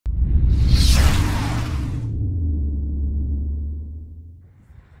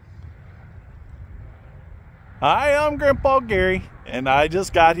Hi, I'm Grandpa Gary, and I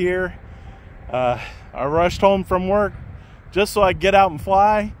just got here. I rushed home from work just so I could get out and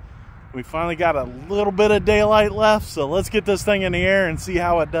fly. We finally got a little bit of daylight left, so let's get this thing in the air and see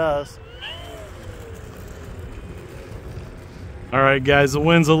how it does. All right, guys, the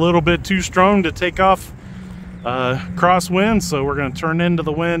wind's a little bit too strong to take off crosswind, so we're going to turn into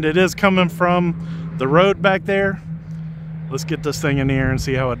the wind. It is coming from the road back there. Let's get this thing in the air and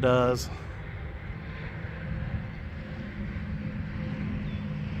see how it does.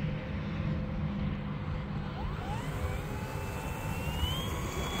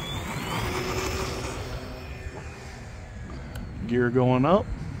 Gear going up.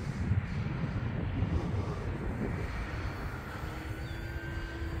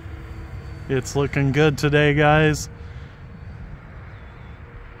 It's looking good today, guys.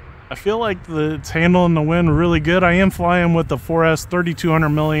 I feel like it's handling the wind really good. I am flying with the 4S 3200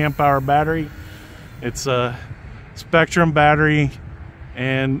 milliamp hour battery. It's a Spectrum battery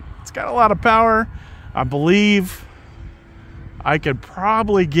and it's got a lot of power. I believe I could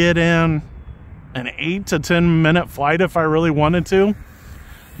probably get in an 8 to 10 minute flight if I really wanted to,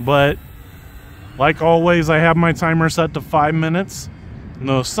 but like always, I have my timer set to 5 minutes. And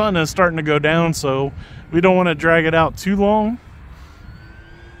the sun is starting to go down, so we don't want to drag it out too long.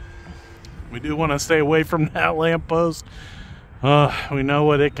 We do want to stay away from that lamppost. We know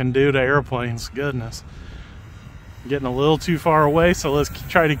what it can do to airplanes. Goodness, getting a little too far away, so let's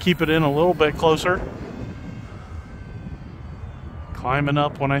try to keep it in a little bit closer. Climbing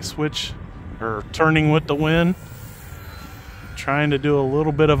up when I switch or turning with the wind, trying to do a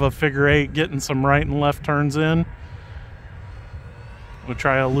little bit of a figure eight, getting some right and left turns in. We'll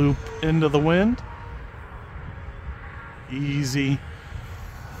try a loop into the wind. Easy.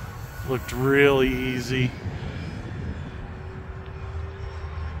 Looked really easy.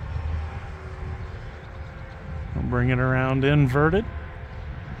 I'll bring it around inverted.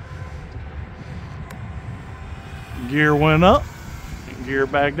 Gear went up, gear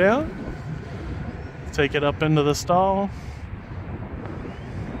back down. Take it up into the stall.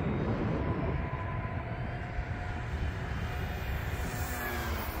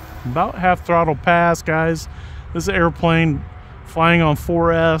 About half throttle pass, guys. This airplane flying on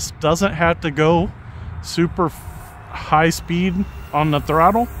 4S doesn't have to go super high speed on the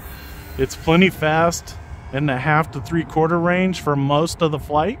throttle. It's plenty fast in the 1/2 to 3/4 range for most of the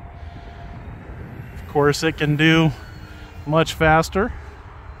flight. Of course, it can do much faster.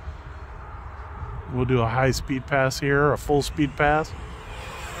 We'll do a high speed pass here, a full speed pass.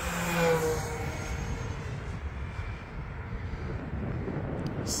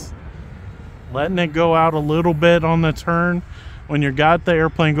 Letting it go out a little bit on the turn. When you got the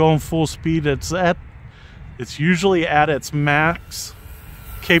airplane going full speed, it's usually at its max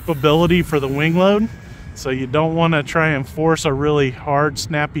capability for the wing load. So you don't want to try and force a really hard,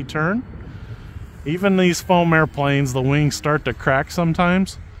 snappy turn. Even these foam airplanes, the wings start to crack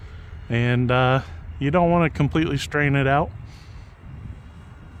sometimes, and you don't want to completely strain it out.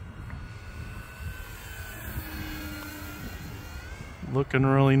 Looking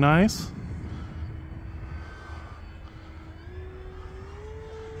really nice.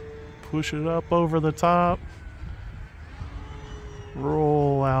 Push it up over the top.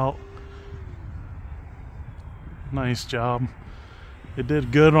 Roll out. Nice job. It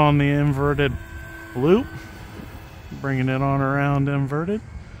did good on the inverted loop. Bringing it on around inverted.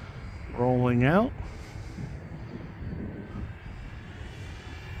 Rolling out.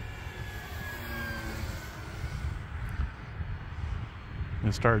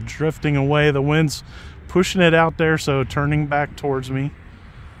 And start drifting away. The wind's pushing it out there, so turning back towards me.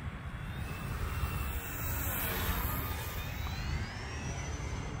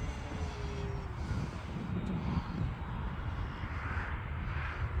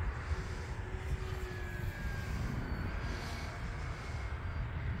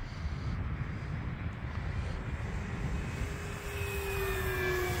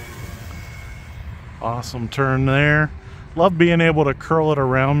 Awesome turn there. Love being able to curl it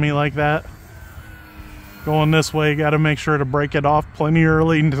around me like that. Going this way, got to make sure to break it off plenty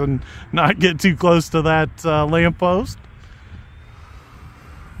early to not get too close to that lamppost.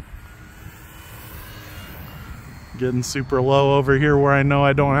 Getting super low over here where I know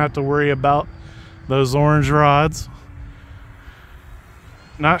I don't have to worry about those orange rods.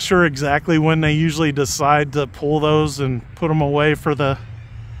 Not sure exactly when they usually decide to pull those and put them away for the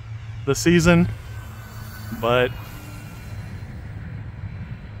season, but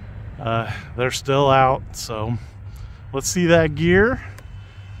they're still out. So let's see that gear.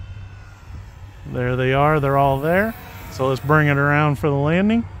 There they are, they're all there. So let's bring it around for the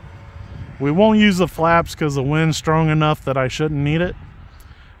landing. We won't use the flaps because the wind's strong enough that I shouldn't need it.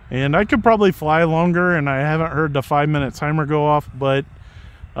 And I could probably fly longer, and I haven't heard the 5-minute timer go off, but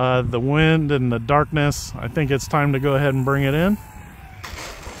the wind and the darkness, I think it's time to go ahead and bring it in.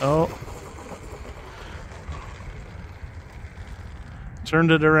 Oh.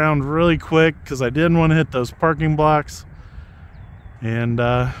 Turned it around really quick because I didn't want to hit those parking blocks. And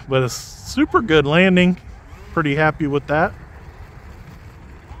but a super good landing. Pretty happy with that.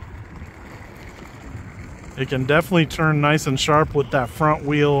 It can definitely turn nice and sharp with that front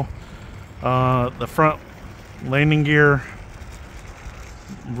wheel. The front landing gear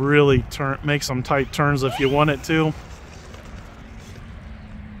really make some tight turns if you want it to.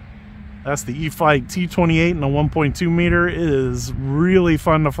 That's the E-flite T-28 and a 1.2 meter. It is really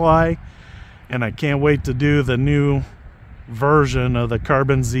fun to fly, and I can't wait to do the new version of the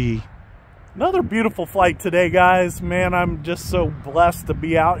Carbon Z. Another beautiful flight today, guys. Man, I'm just so blessed to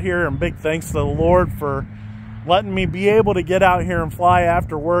be out here, and big thanks to the Lord for letting me be able to get out here and fly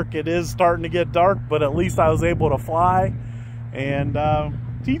after work. It is starting to get dark, but at least I was able to fly. And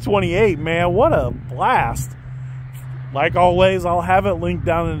T-28, man, what a blast. Like always, I'll have it linked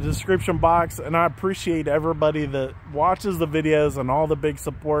down in the description box, and I appreciate everybody that watches the videos and all the big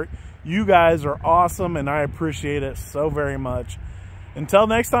support. You guys are awesome, and I appreciate it so very much. Until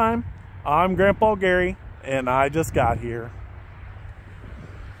next time, I'm Grandpa Gary, and I just got here.